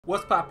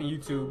What's poppin'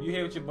 YouTube? You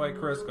here with your boy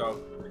Crisco.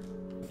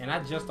 And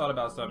I just thought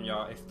about something,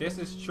 y'all. If this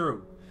is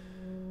true,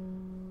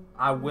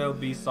 I will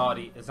be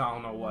salty as I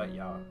don't know what,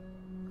 y'all.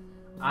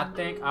 I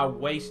think I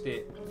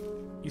wasted.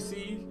 You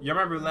see, you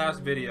remember the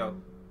last video?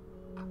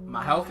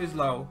 My health is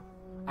low.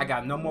 I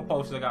got no more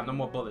potions, I got no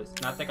more bullets.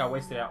 And I think I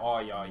wasted that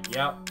all, y'all.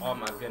 Yep. Oh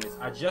my goodness.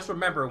 I just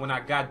remember when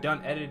I got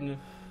done editing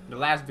the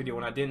last video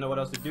when I didn't know what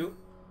else to do.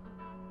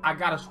 I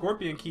got a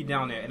scorpion key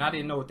down there and I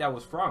didn't know what that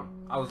was from.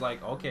 I was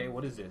like, okay,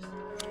 what is this?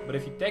 But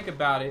if you think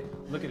about it,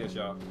 look at this,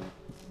 y'all.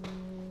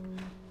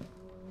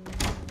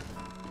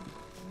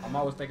 I'm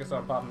always thinking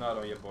something popping out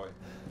on your boy.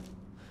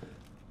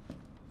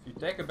 If you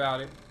think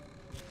about it,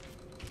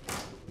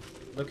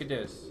 look at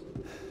this.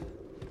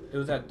 It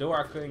was that door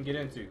I couldn't get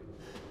into.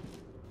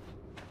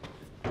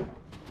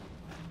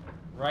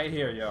 Right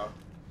here, y'all.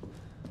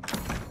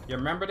 You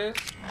remember this?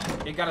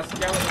 It got a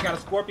skeleton, it got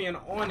a scorpion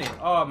on it.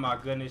 Oh my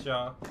goodness,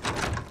 y'all.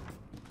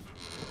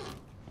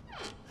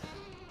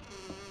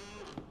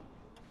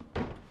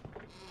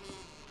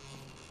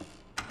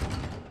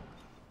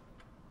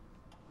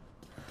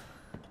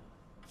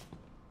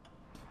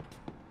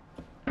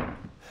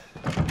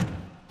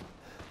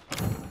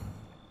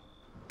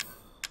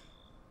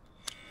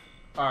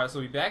 Alright, so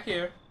we back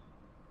here.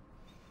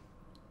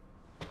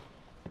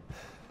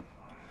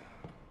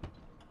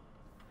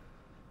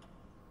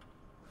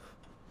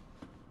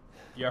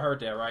 You heard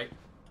that, right?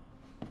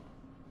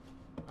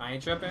 I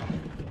ain't tripping.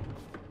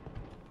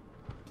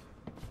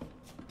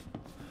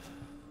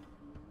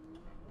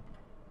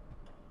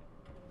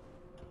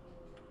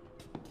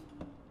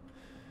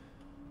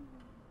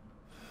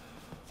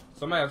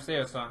 Somebody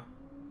upstairs, son.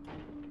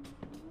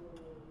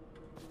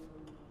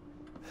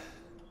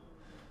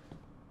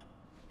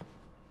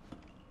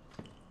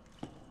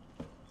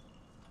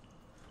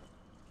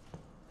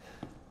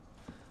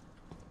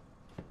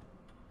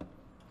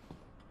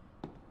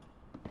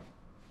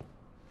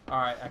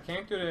 Alright, I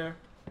came through there.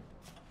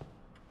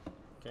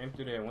 Came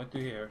through there, went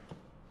through here.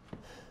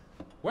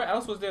 Where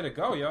else was there to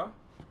go, y'all?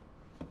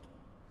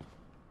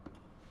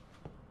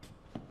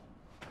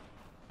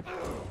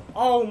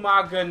 Oh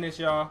my goodness,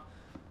 y'all.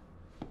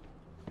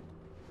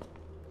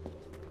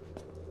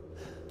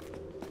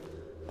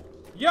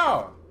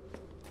 Y'all.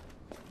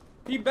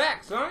 He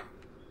back, son.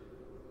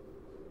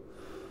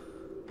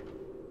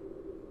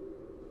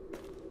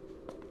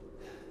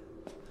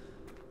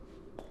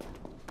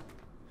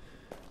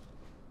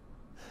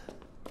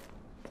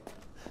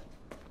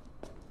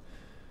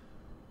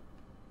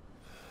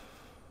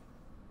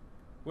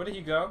 Where did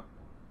he go?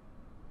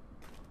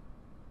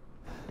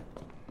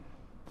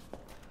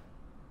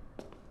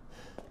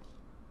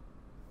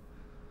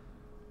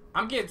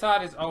 I'm getting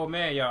tired of this old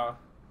man, y'all.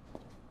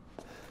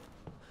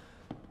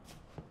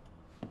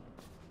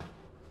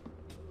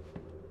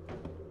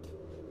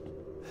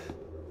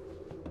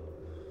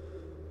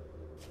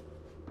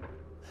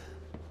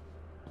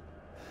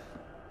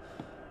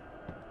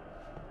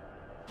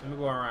 Let me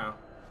go around.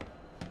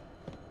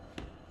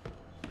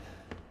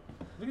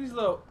 Look at these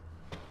little...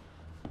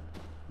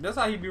 That's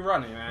how he be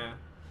running, man.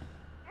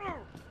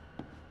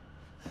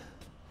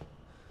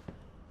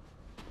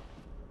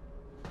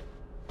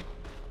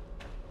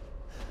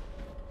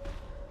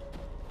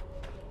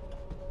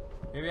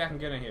 Maybe I can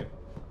get in here.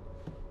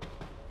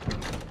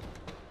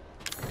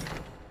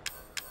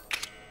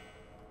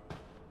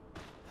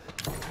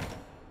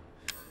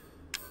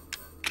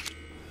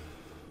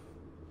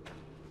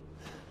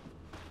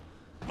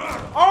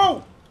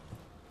 Oh!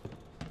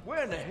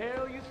 Where in the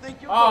hell you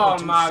think you're Oh going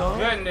to, my son?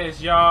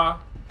 goodness, y'all.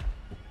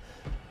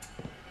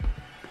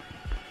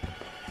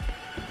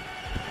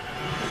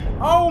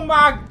 Oh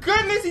my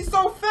goodness, he's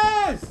so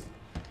fast!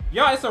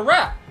 Y'all, it's a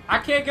wrap. I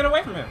can't get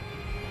away from him.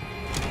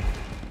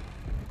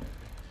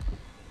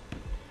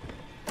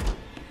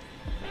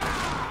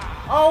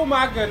 Oh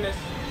my goodness.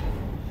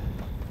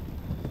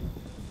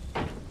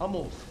 I'm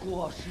gonna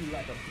squash you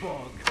like a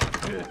bug.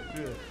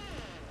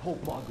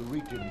 Hope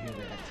Marguerite didn't hear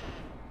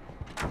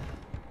that.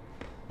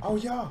 Oh,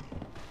 y'all.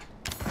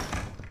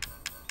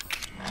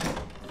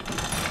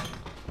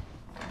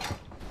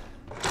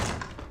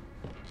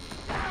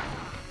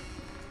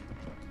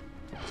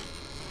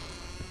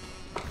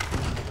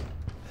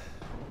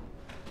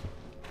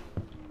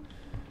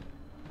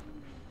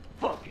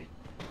 Fuck it.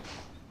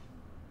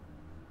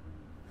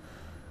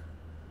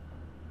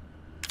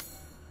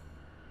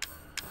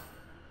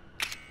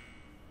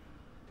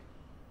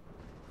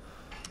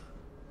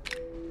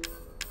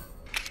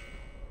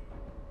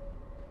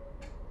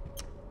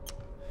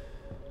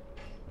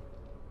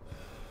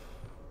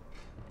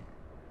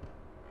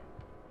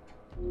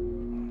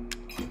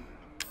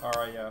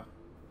 Alright, y'all.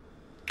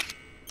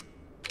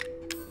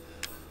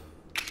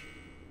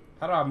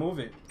 How do I move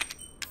it?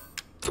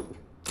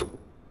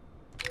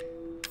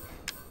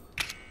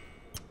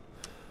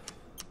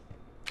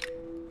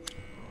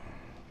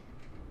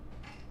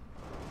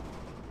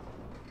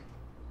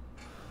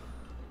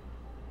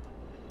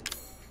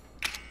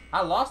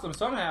 I lost him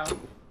somehow.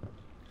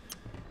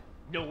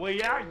 No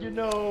way out, you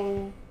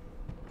know.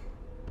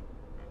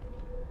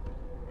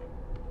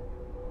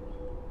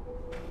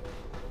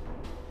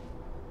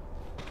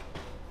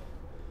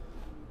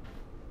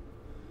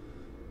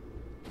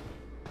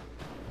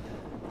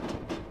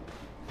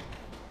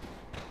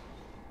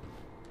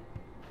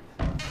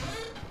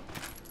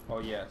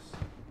 yes.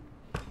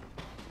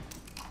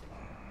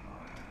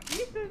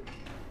 Ethan!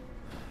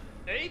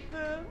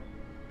 Ethan!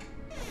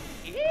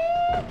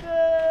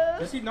 Ethan!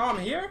 Does he know I'm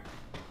here?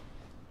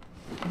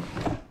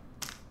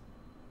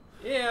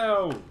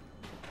 Ew.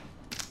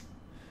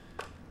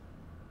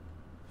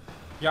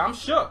 Yeah, I'm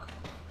shook.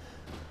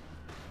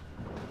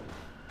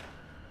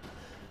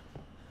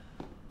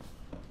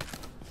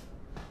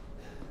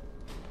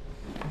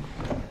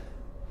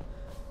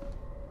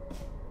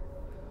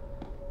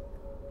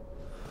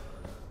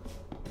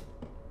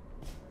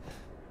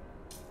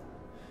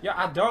 Yeah,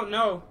 I don't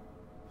know.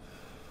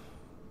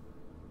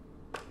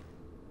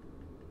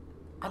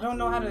 I don't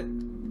know how to...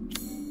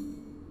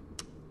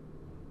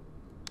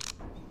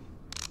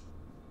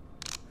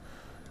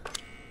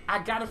 I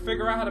gotta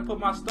figure out how to put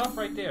my stuff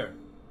right there.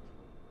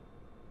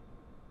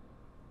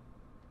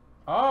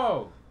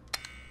 Oh.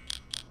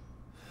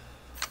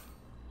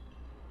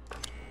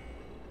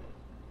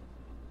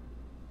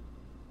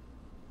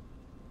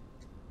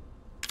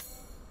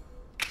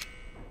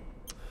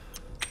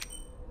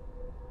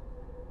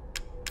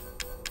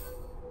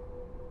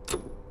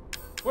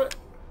 What?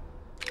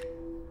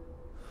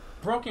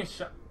 Broken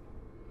shot.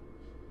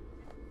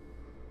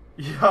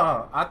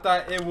 Yeah, I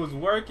thought it was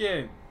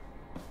working.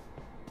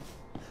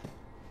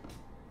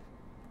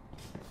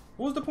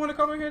 What was the point of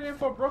coming here then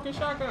for a broken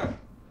shotgun?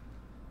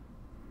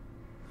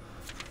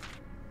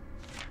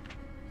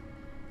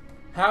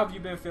 How have you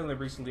been feeling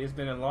recently? It's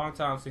been a long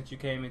time since you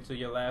came into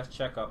your last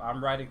checkup.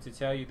 I'm writing to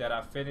tell you that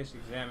I finished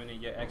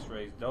examining your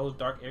x-rays. Those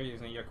dark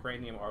areas in your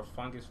cranium are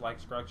fungus-like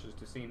structures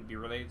to seem to be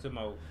related to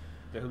mold.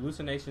 The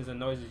hallucinations and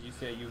noises you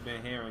said you've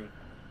been hearing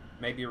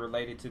may be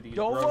related to these.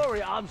 Don't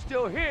worry, I'm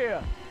still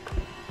here.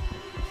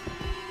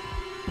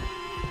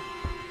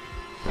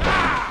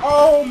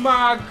 Oh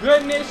my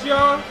goodness,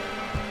 y'all!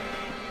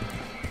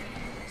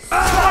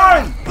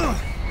 Son!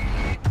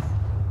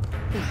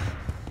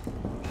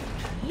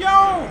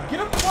 Yo! Get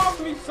up off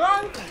me,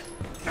 son!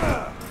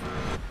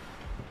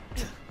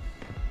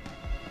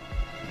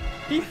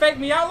 He faked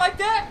me out like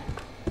that?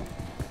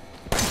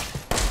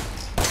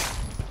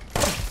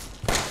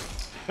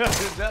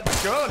 That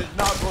gun is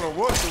not going to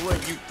work the way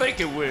you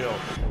think it will.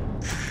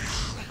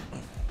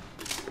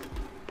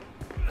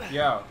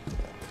 Yo.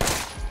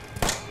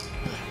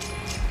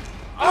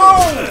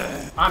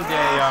 Oh! I'm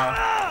dead, y'all.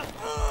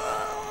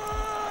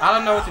 I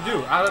don't know what to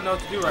do. I don't know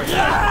what to do right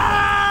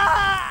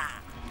now.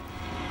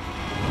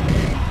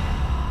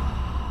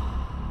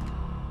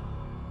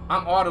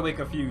 I'm all the way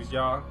confused,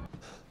 y'all.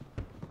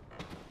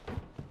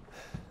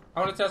 I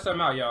want to test something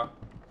out, y'all.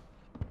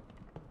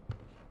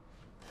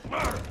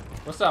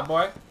 What's up,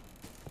 boy?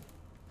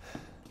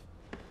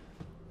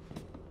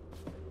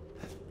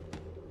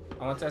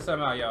 I want to test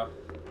something out, y'all.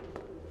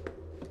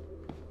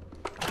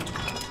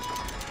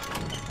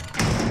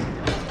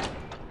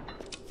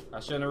 I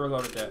shouldn't have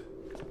reloaded that.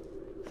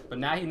 But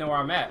now he know where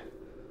I'm at.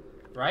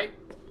 Right?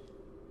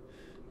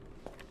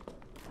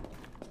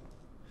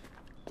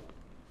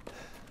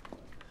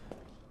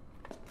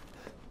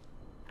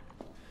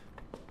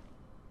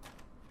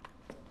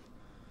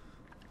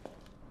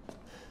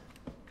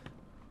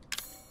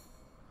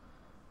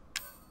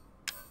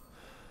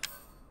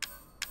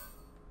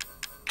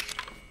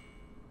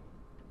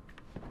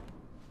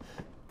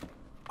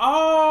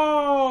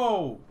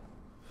 Oh!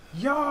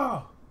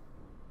 Yo!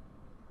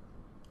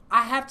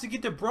 I have to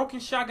get the broken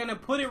shotgun and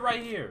put it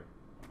right here.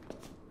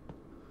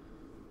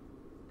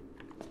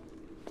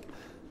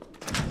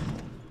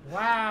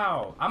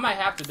 Wow. I might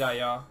have to die,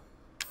 y'all.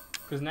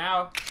 Because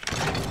now...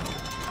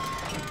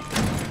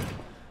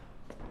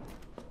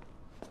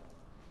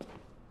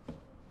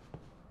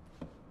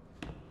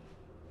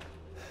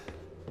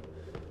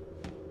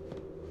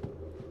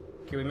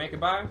 Can we make it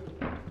by?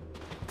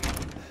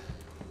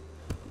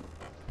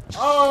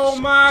 Oh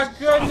my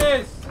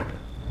goodness!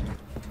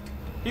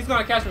 He's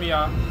gonna catch me,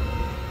 y'all.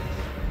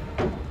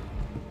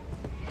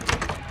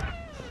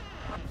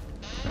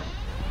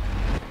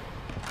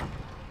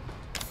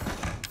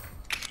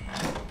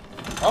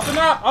 Open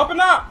up! Open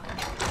up!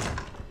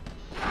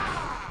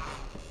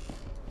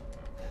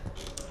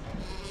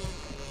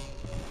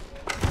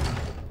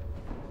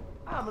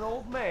 I'm an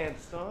old man,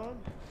 son.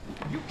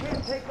 You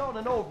can't take on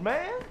an old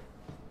man?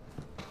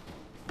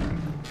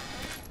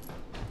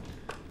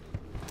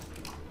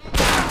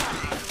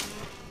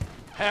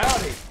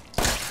 Howdy.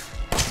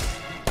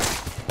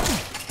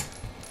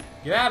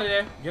 Get out of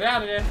there. Get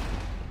out of there.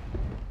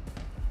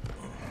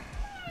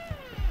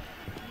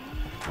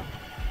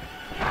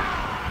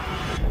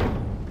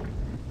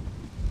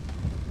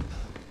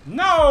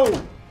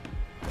 No!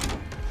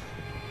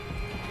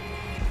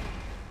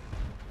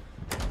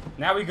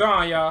 Now we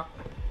gone, y'all.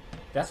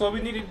 That's what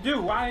we needed to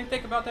do. Why didn't I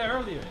think about that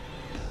earlier?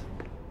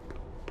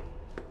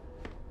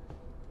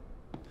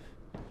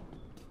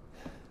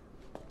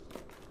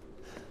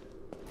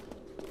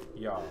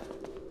 Y'all,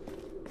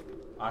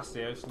 I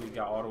seriously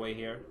got all the way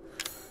here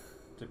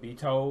to be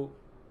told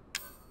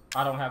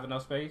I don't have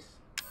enough space.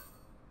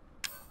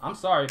 I'm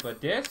sorry, but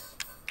this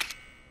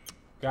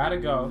gotta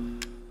go.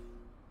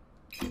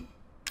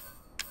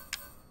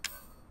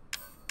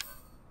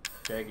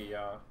 begging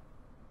y'all.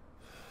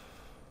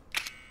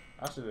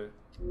 I should've.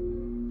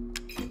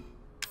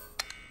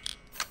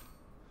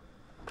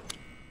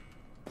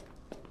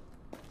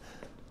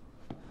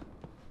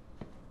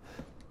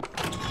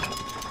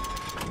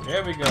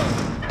 There we go.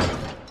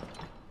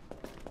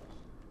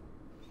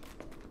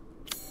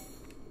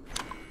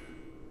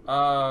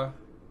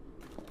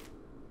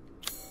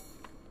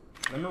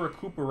 Let me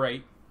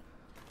recuperate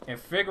and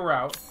figure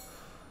out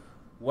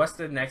what's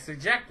the next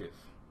objective.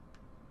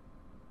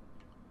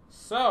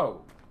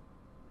 So,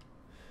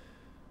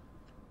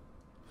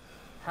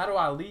 how do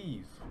I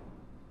leave?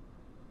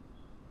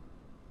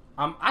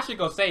 I should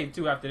go save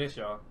too after this,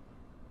 y'all.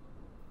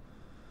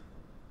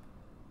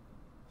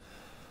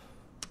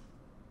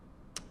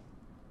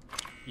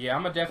 Yeah,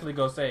 I'm gonna definitely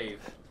go save.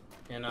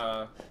 And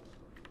so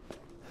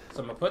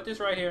I'm gonna put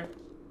this right here,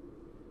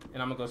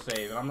 and I'm gonna go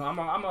save. And I'm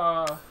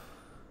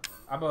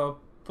gonna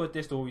put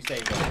this to where we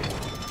saved.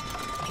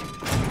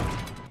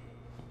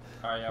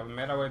 All right, y'all. We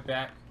made our way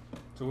back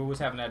to where we was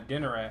having that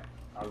dinner at.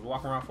 I was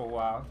walking around for a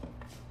while,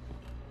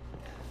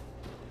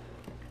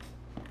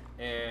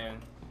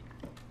 and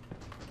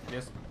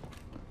this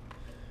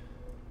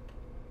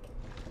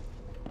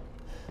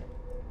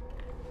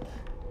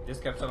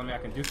kept telling me I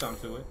can do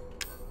something to it.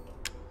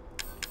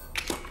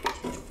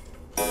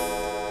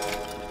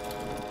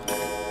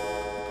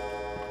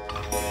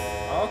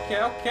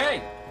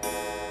 Okay.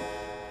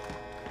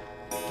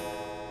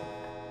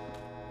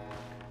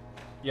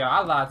 Yeah, I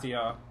lied to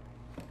y'all.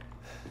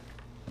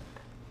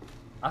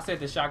 I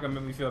said the shotgun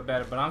made me feel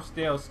better, but I'm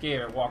still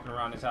scared walking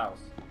around this house.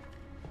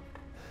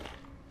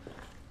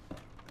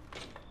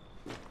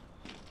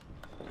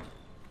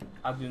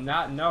 I do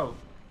not know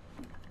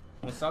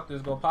when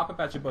something's gonna pop up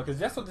at your butt, because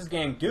that's what this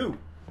game do.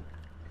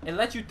 It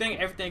lets you think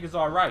everything is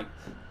alright.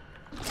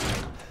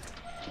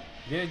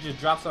 Then it just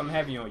drops something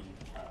heavy on you.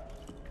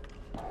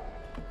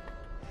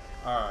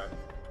 Alright.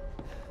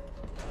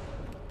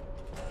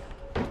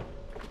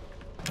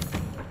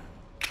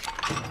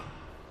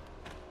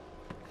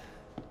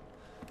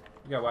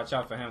 You gotta watch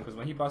out for him, because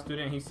when he busts through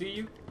there and he see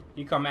you,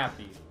 he come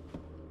after you.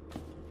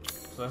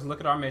 So let's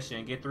look at our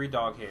mission. Get 3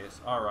 dog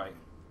heads. Alright.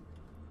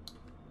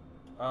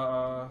 Where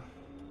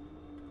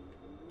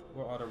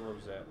are the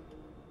rooms at?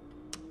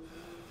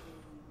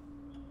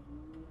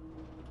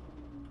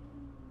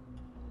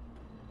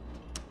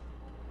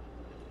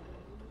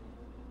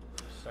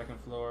 Second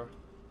floor.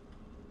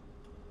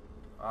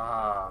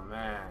 Ah,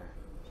 man.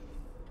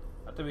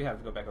 I think we have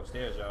to go back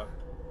upstairs, y'all.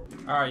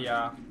 Alright,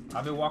 y'all.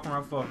 I've been walking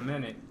around for a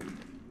minute.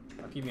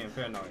 I keep getting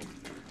paranoid.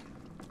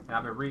 And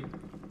I've been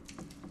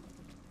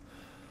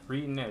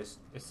reading this.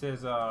 It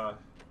says,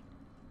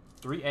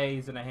 3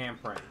 A's and a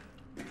handprint.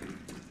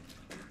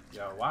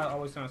 Yo, why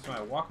always sound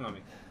somebody walking on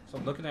me? So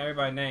I'm looking at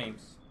everybody's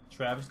names.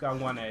 Travis got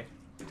 1 A.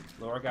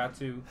 Laura got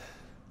 2.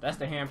 That's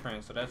the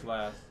handprint, so that's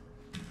last.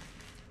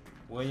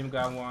 William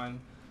got 1.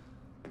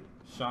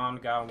 Sean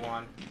got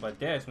 1. But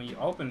this, when you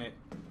open it,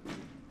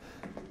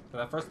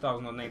 because at first I thought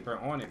there was no name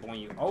print on it, but when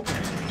you open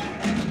it,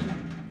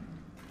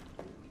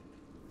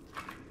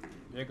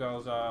 there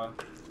goes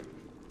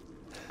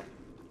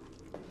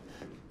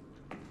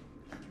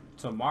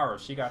Tamara.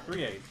 She got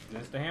 3 A's. And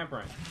it's the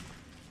handprint.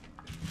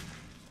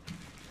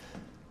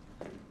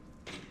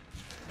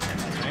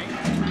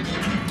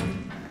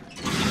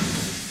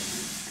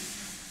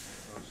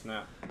 Oh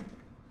snap.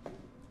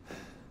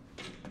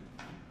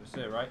 That's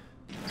it, right?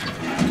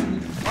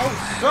 Oh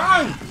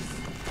son!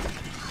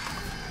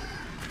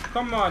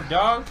 Come on,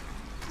 dog.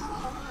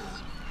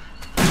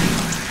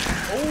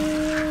 Oh!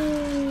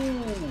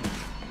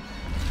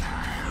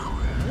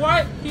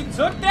 What? He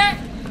took that?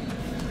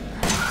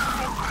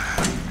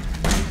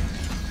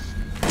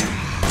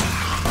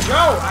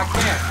 Yo, I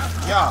can't.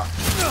 Y'all.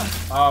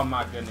 Oh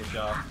my goodness,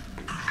 y'all.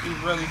 He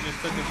really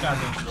just took the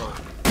shotgun throat.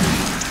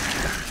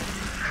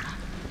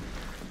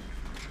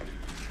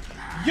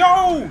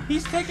 Yo!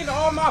 He's taking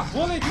all my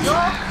bullets,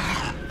 y'all!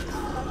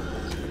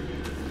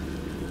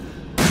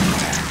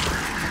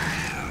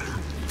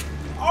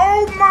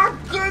 Oh my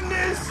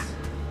goodness!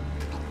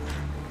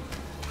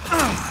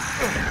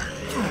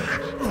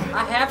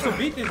 I have to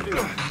beat this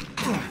dude.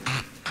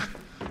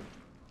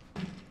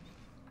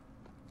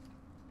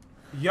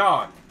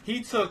 Y'all,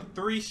 he took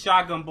 3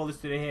 shotgun bullets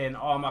to the head and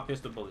all my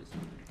pistol bullets.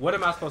 What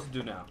am I supposed to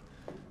do now?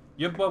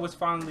 Your butt was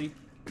finally...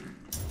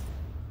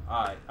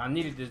 Alright, I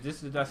needed this. This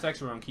is the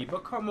dissection room key.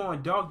 But come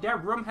on, dog.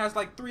 That room has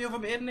like 3 of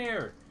them in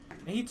there.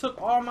 And he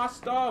took all my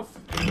stuff.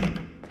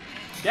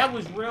 That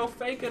was real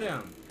fake of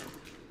them.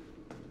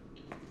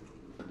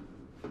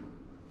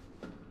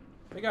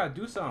 We gotta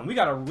do something. We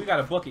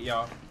gotta book it,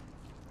 y'all.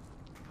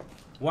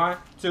 1,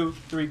 2,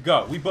 3,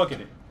 go. We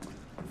booking it.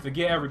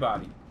 Forget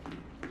everybody.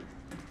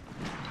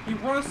 He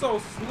runs so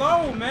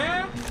slow,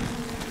 man.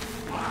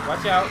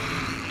 Watch out.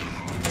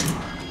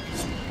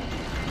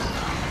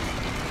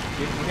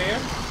 Get from here.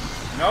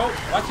 No,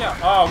 watch out.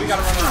 Oh, we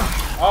gotta run around.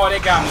 Oh, they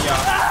got me,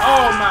 y'all.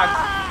 Oh my.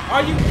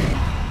 Are you?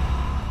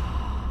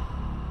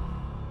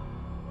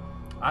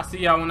 I see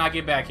y'all when I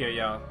get back here,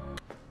 y'all.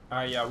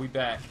 Alright, y'all, we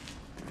back.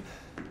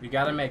 We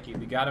gotta make it.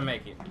 We gotta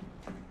make it.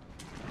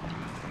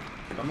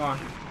 Come on.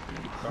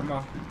 Come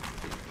on.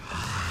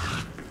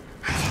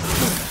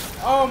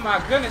 Oh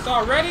my goodness,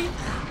 already?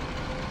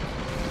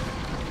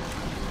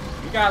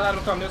 You gotta let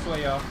him come this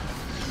way, y'all.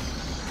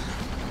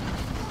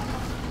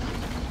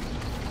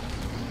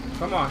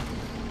 Come on.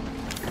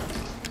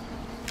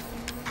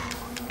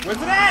 Where's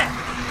it at?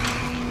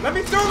 Let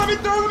me through, let me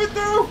through, let me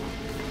through!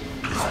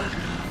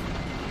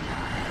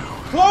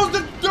 Close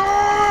the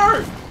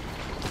door!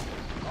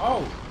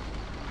 Oh.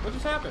 What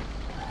just happened?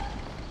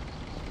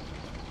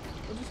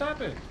 What just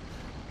happened?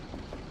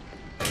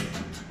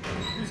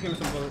 Please give me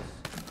some bullets.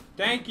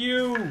 Thank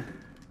you!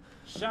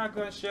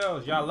 Shotgun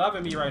shells. Y'all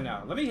loving me right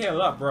now. Let me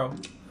heal up, bro.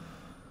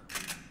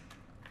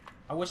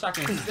 I wish I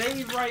can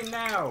save right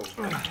now.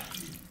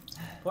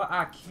 But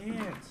I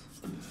can't.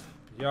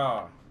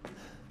 Y'all.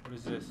 What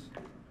is this?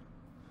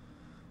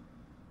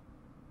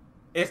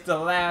 It's the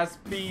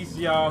last piece,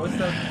 y'all. It's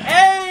the...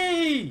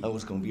 Hey! I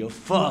was gonna be your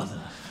father.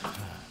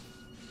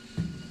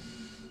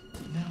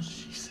 Now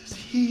she says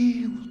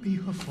he will be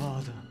her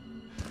father.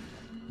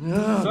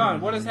 No.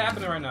 Son, what is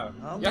happening right now?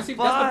 Y'all see,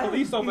 that's the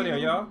police over there,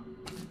 y'all.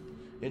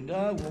 And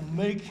I will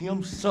make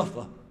him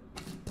suffer.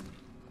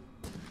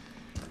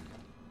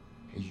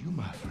 And you,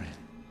 my friend,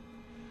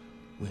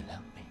 will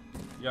help me.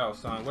 Yo,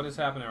 son, what is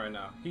happening right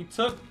now? He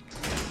took...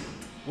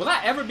 Will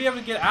I ever be able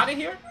to get out of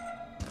here?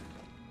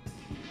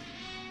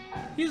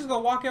 He's just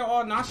gonna walk out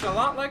all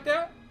nonchalant like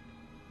that?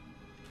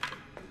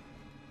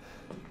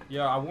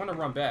 Yo, I want to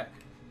run back.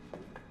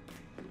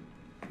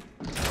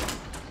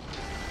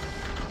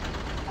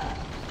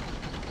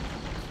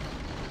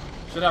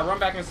 Should I run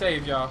back and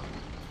save, y'all?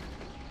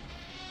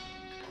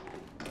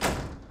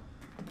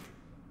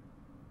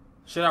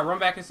 Should I run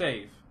back and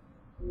save?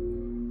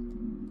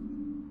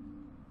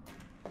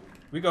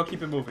 We gonna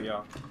keep it moving,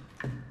 y'all.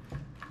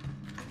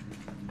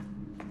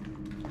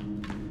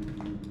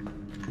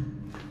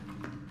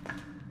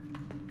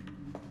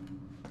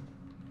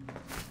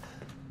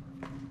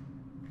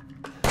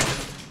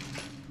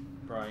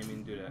 Bro, I didn't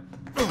mean to do that.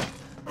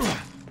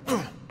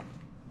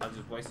 I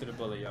just wasted a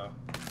bullet, y'all.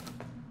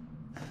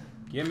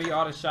 Give me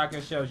all the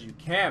shotgun shells you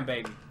can,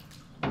 baby.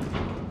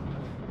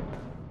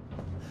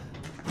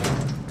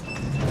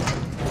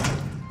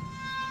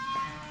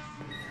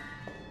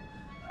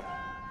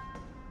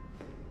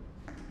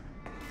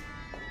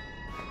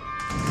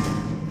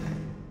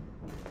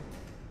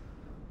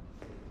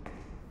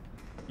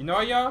 You know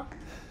what, y'all?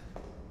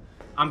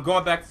 I'm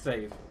going back to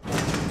save.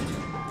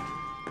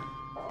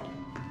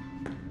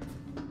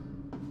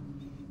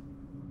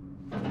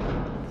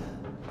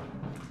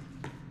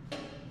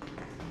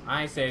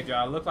 I ain't saved,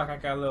 y'all. Look like I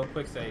got a little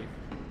quick save.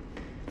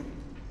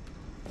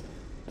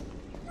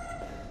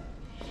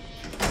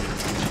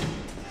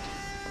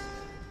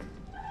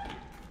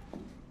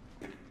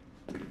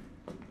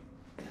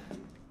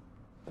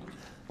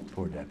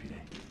 Poor deputy.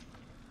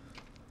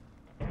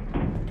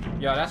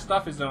 Yo, that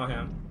stuff is on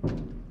him.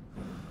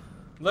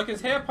 Look,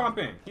 his head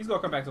pumping. He's gonna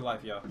come back to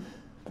life, y'all.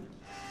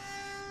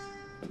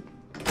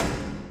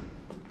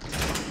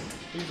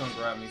 He's gonna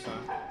grab me, son.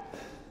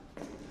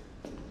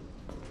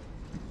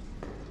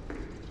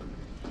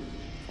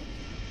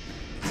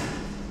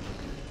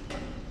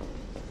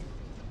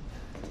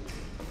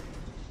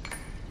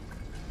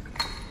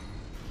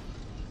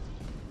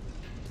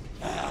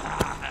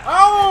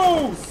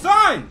 Oh,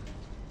 son!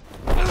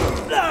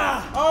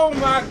 Oh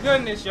my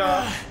goodness,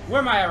 y'all.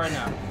 Where am I at right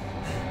now?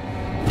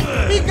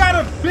 He got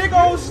a big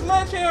old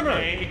sledgehammer.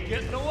 Ain't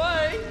getting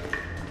away.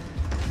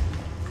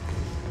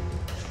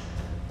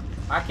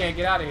 I can't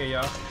get out of here,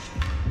 y'all.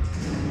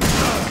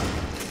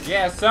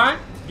 Yeah, son.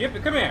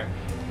 Come here.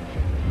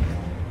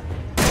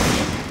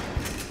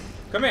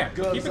 Come here.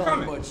 Keep it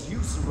coming. Much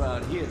use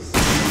around here.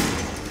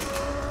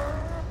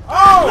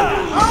 Oh!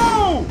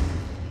 Oh!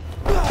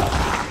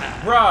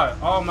 Bruh.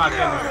 Oh my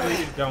goodness.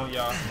 Please don't,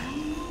 y'all.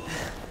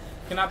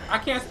 Can I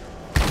can't.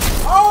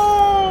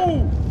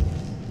 Oh!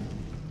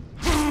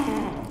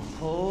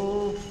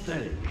 Hold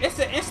steady. It's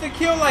an instant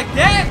kill like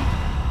that?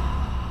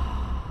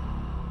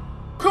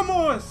 Come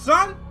on,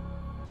 son.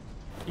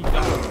 He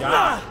don't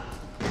die.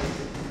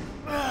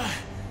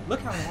 Look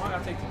how long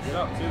I take to get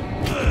up, too.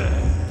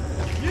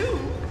 You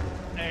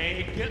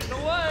ain't getting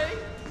away.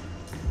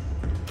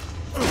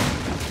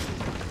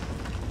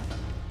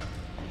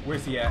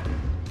 Where's he at?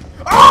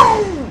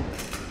 Oh!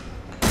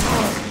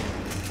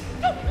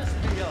 Don't piss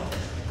me off.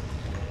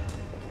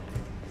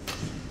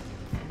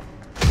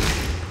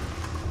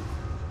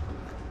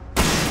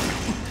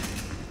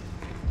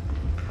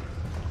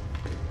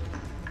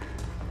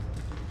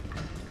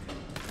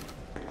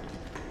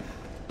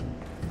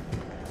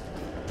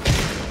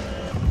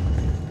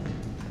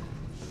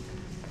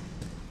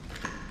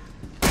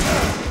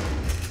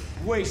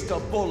 Waste the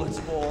bullets,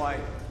 boy.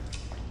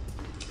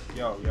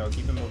 Yo,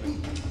 keep it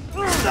moving.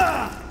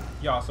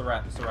 Yo, it's a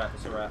wrap, it's a wrap,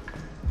 it's a wrap.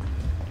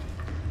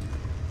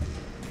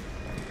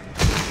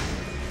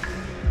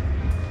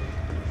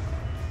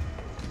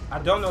 I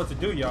don't know what to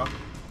do, y'all.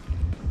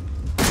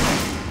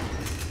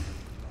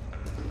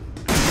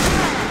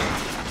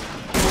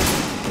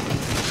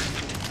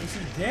 Is he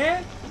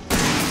dead?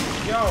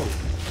 Yo.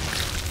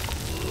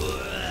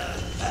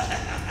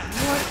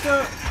 What the?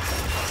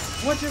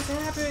 What just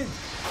happened?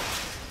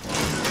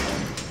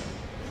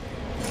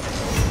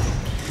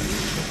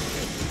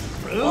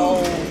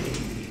 Oh.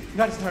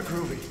 That's not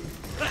groovy.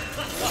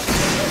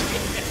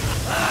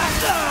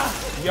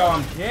 Yo,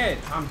 I'm dead.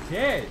 I'm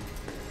dead.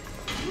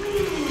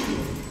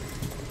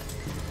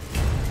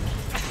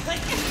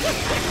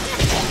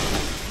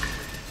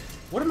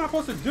 What am I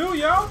supposed to do,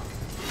 yo?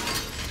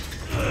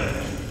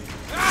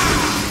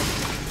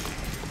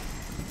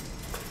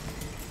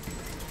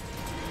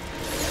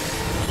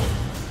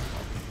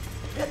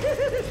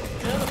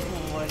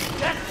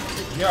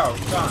 Yo,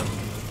 son.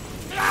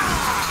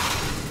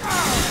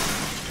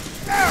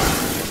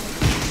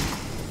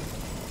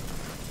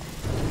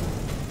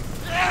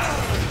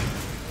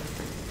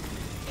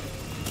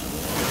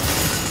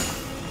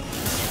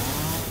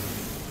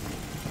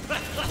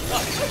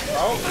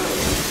 Oh,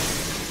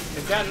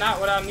 is that not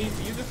what I need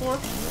to use it for?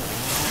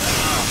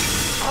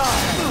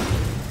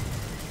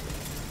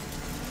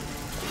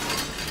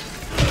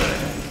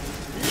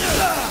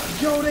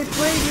 Yo, they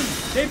played me.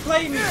 They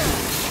played me.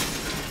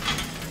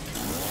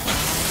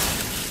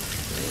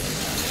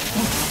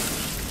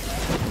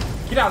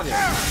 Get out of there.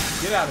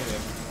 Get out of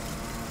there.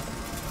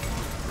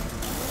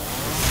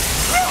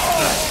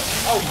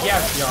 Oh,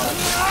 yes, y'all.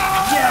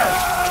 Yes.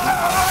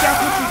 That's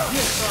what you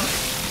get, son.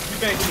 You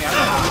better get me. I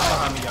got police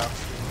behind me, y'all.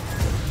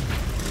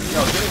 Yo,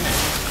 get in there.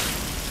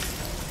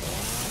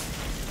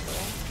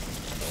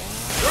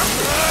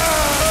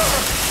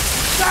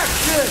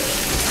 That's it.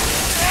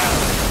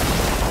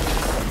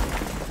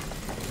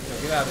 Yo,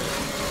 get out of there.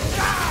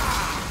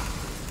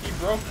 He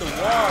broke the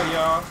wall,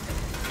 y'all.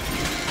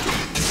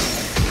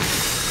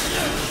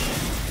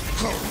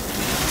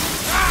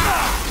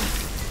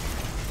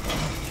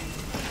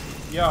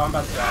 Yo, I'm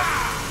about to die.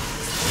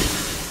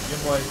 Your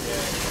boy's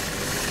dead.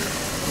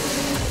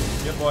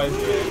 Your boy's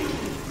dead.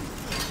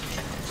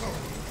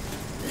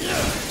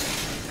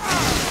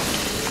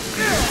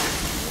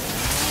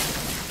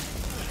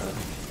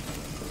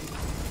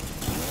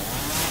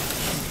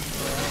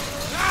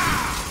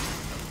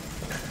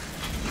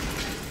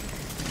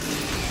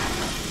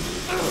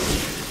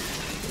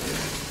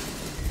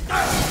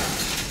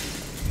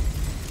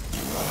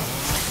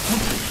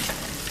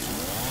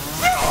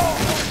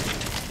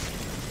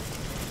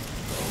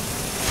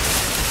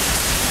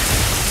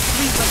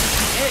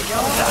 Yo, I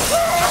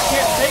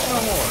can't take no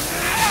more.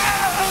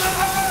 What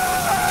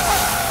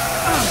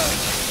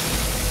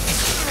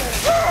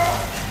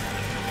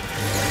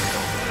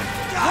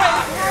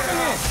is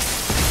happening?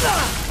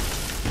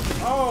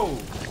 Oh,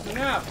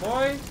 snap,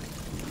 boy.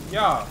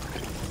 Yo,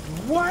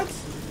 what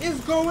is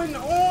going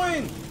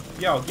on?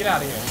 Yo, get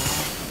out of here.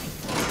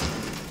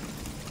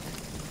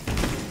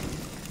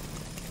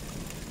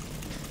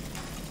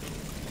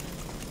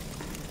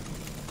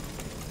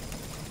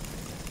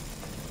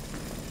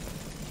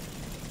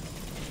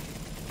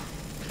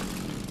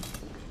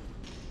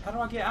 How do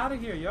I get out of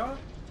here, y'all?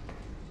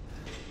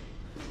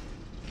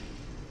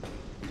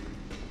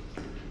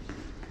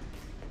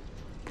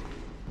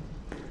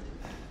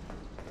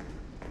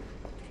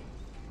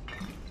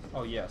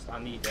 Oh yes, I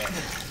need that.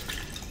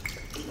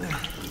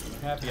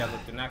 I'm happy I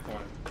looked in that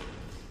corner.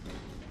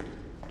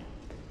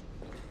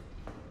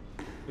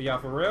 But y'all,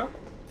 for real?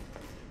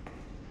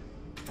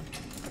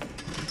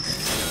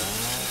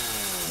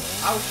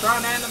 I was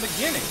trying that in the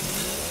beginning.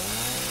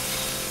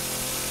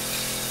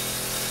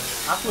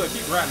 I swear,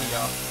 keep grabbing me,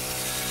 y'all.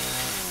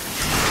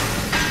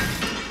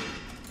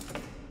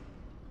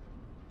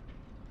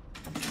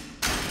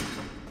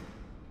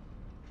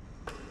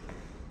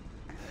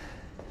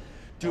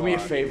 Do me a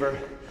favor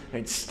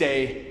and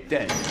stay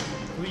dead.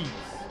 Please.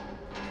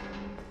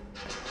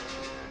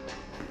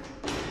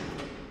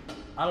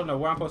 I don't know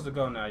where I'm supposed to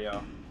go now,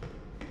 y'all.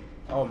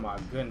 Oh my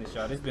goodness,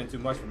 y'all. This has been too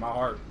much for my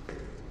heart.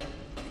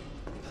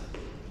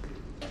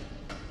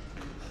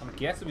 I'm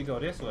guessing we go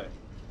this way.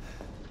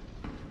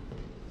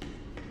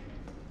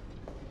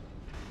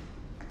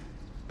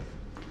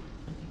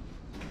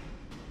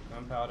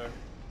 Gunpowder.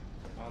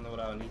 I don't know what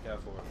I would need that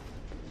for.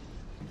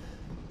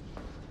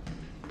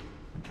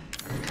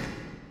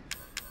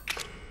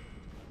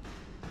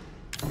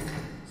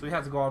 So we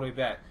have to go all the way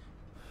back.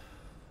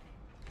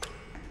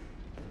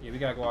 Yeah, we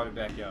gotta go all the way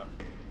back, y'all.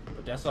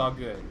 But that's all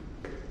good.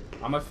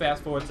 I'm gonna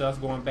fast forward to us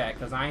going back,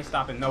 because I ain't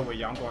stopping nowhere,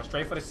 y'all. I'm going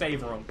straight for the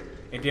save room,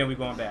 and then we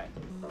going back.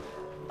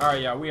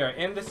 Alright, y'all. We are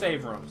in the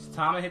save rooms.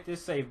 Time to hit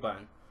this save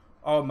button.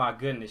 Oh my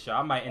goodness,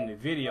 y'all. I might end the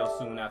video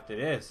soon after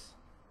this.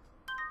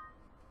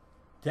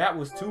 That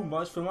was too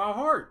much for my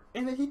heart.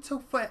 And then he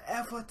took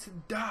forever to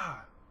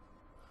die.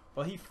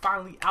 But he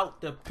finally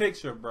out the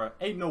picture, bro.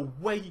 Ain't no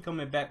way he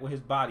coming back with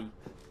his body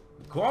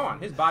gone.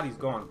 His body's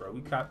gone, bro.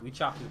 We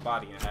chopped his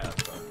body in half,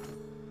 bro.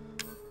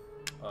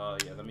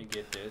 Yeah, let me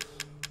get this.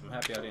 I'm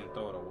happy I didn't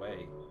throw it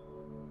away.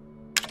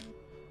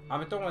 I've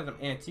been throwing them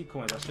antique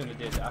coins. I shouldn't have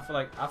did that. I feel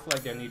like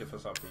they're needed for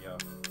something, y'all.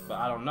 But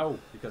I don't know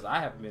because I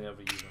haven't been able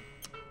to use them.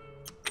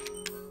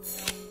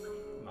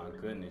 My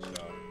goodness,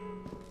 y'all.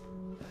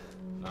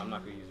 No, I'm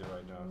not gonna use it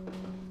right now.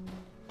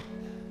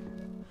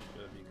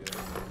 Should be good.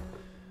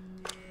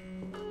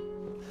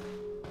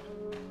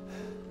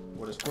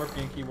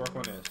 scorpion key work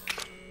on this?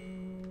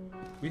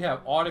 We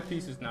have all the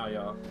pieces now,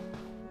 y'all.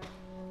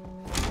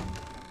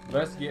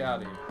 Let's get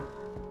out of here.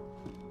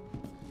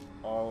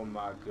 Oh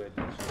my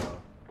goodness,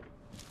 y'all.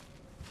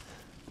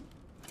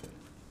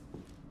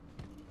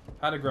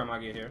 How did Grandma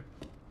get here?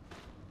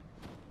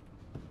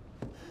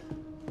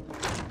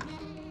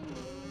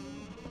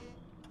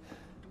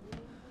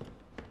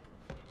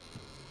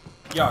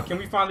 Y'all, can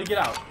we finally get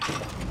out?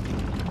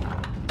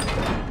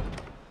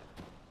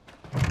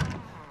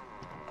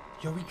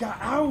 Yo, we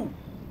got out!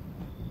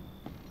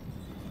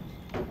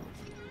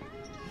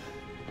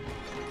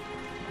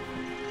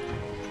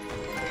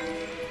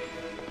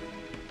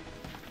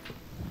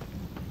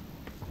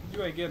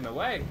 You ain't getting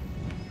away.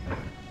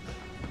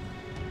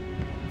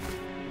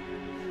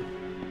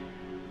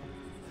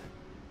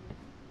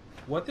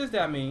 What does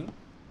that mean?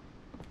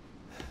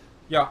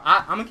 Yo,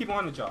 I'm gonna keep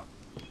on with y'all.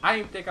 I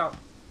didn't think I was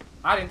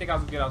gonna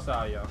get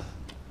outside, y'all.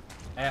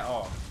 At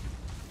all.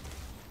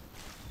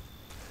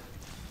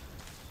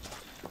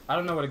 I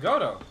don't know where to go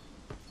though.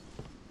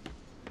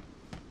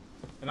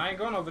 And I ain't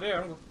going over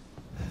there. I'm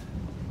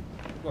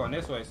going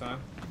this way, son.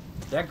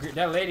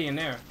 That lady in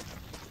there.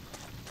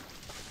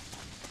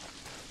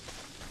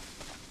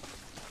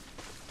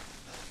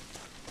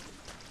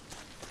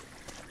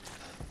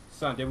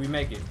 Son, did we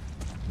make it?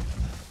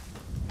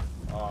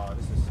 Oh,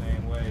 this is the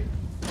same way.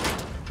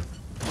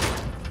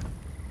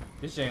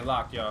 This shit ain't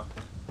locked, y'all.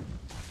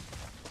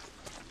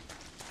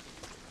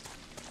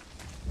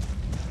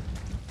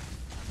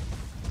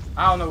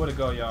 I don't know where to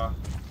go, y'all.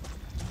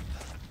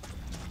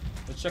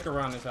 Let's check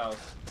around this house.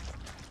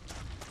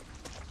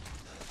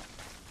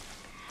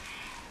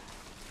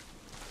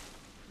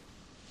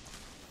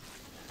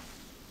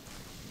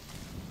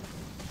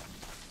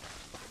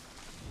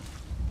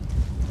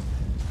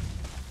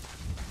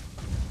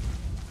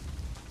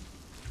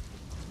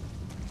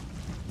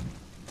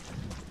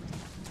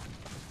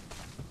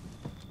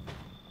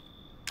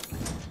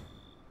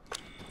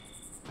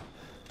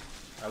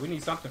 We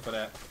need something for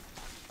that.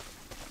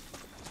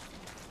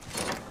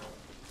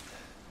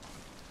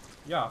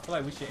 Yeah, I feel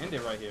like we should end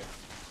it right here.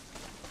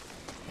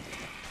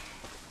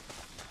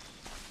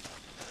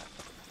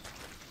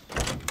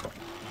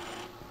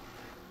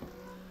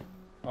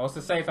 Oh, it's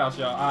a safe house,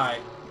 y'all. Alright.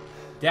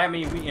 That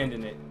means we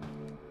ending it.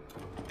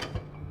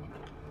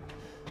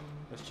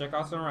 Let's check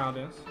our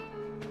surroundings.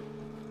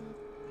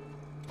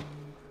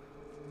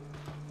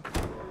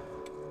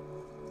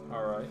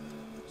 Alright.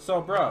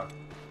 So, bruh.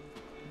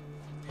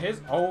 His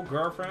old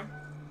girlfriend,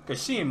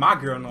 cause she ain't my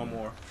girl no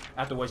more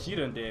after what she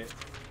done did.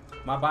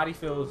 My body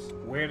feels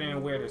weirder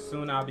and weirder.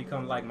 Soon I'll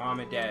become like mom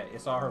and dad.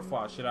 It's all her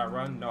fault. Should I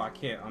run? No, I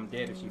can't. I'm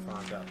dead if she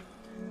finds out.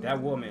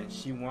 That woman,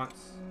 she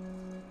was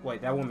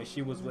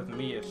with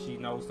me if she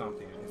knows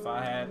something. If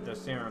I had the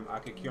serum, I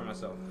could cure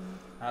myself.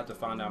 I have to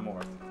find out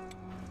more.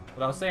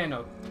 What I was saying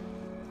though,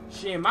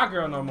 she ain't my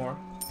girl no more.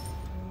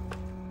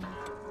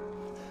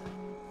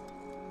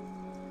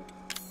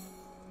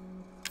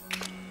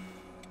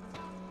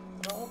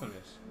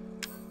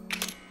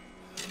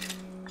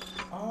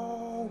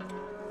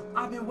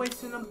 I've been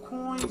wasting them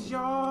coins,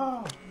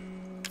 y'all.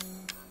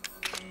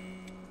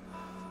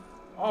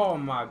 Oh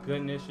my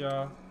goodness,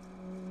 y'all.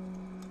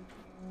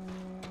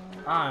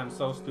 I am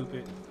so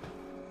stupid.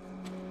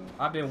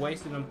 I've been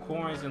wasting them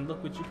coins and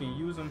look what you can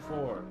use them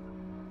for.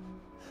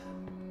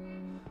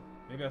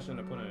 Maybe I shouldn't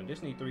have put it in.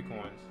 This need 3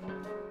 coins.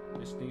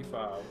 This need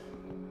 5.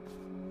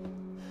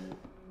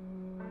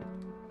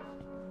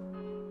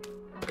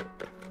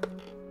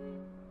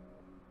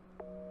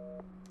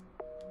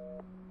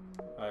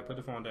 Alright, put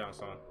the phone down,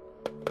 son.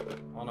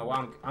 I don't know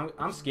why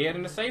I'm scared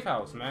in the safe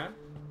house, man.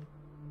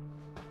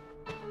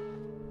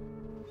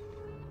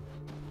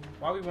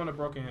 Why we want a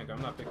broken handgun?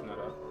 I'm not picking that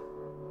up.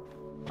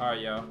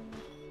 Alright, y'all.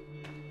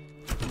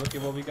 Look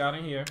at what we got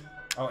in here.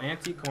 Oh,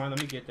 antique coin. Let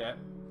me get that.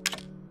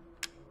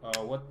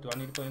 What do I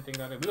need to put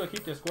anything out there? We're gonna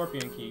keep this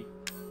scorpion key.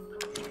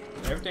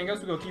 Everything else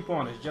we're gonna keep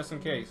on is just in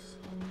case.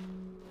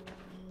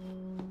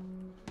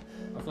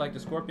 I feel like the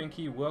scorpion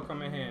key will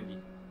come in handy.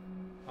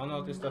 I don't know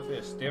what this stuff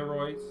is.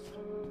 Steroids.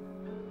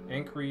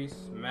 Increase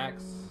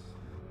max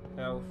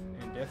health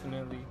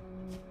indefinitely.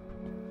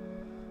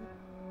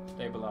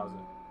 Stabilizer.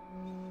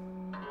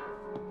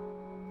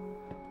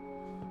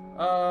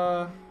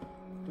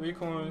 3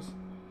 coins.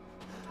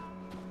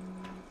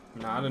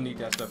 Nah, I don't need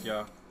that stuff,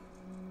 y'all.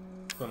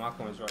 Put my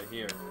coins right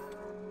here.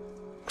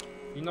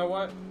 You know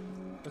what?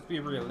 Let's be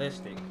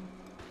realistic.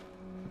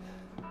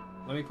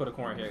 Let me put a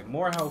coin here.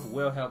 More health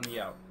will help me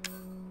out.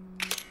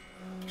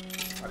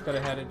 I could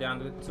have had it down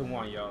to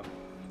 1, y'all.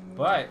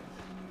 But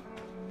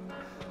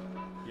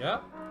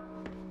yep.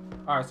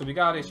 Alright, so we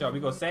got this, y'all. We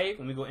go save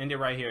and we go end it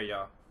right here,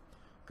 y'all.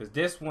 Cause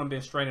this one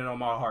been straining on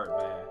my heart,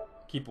 man.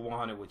 Keep it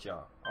 100 with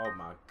y'all. Oh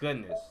my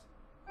goodness.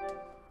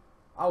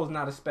 I was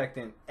not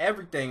expecting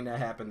everything that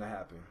happened to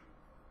happen.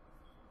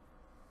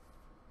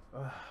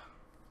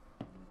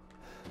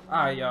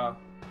 Alright, y'all.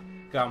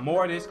 Got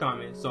more of this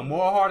coming. So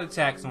more heart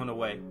attacks on the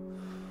way.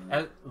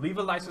 Leave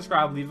a like,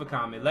 subscribe, leave a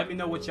comment. Let me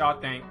know what y'all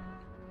think.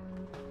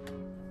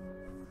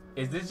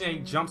 is this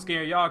ain't jump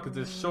scaring y'all, because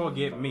it's sure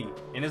get me.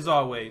 And as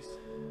always,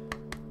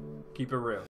 keep it real.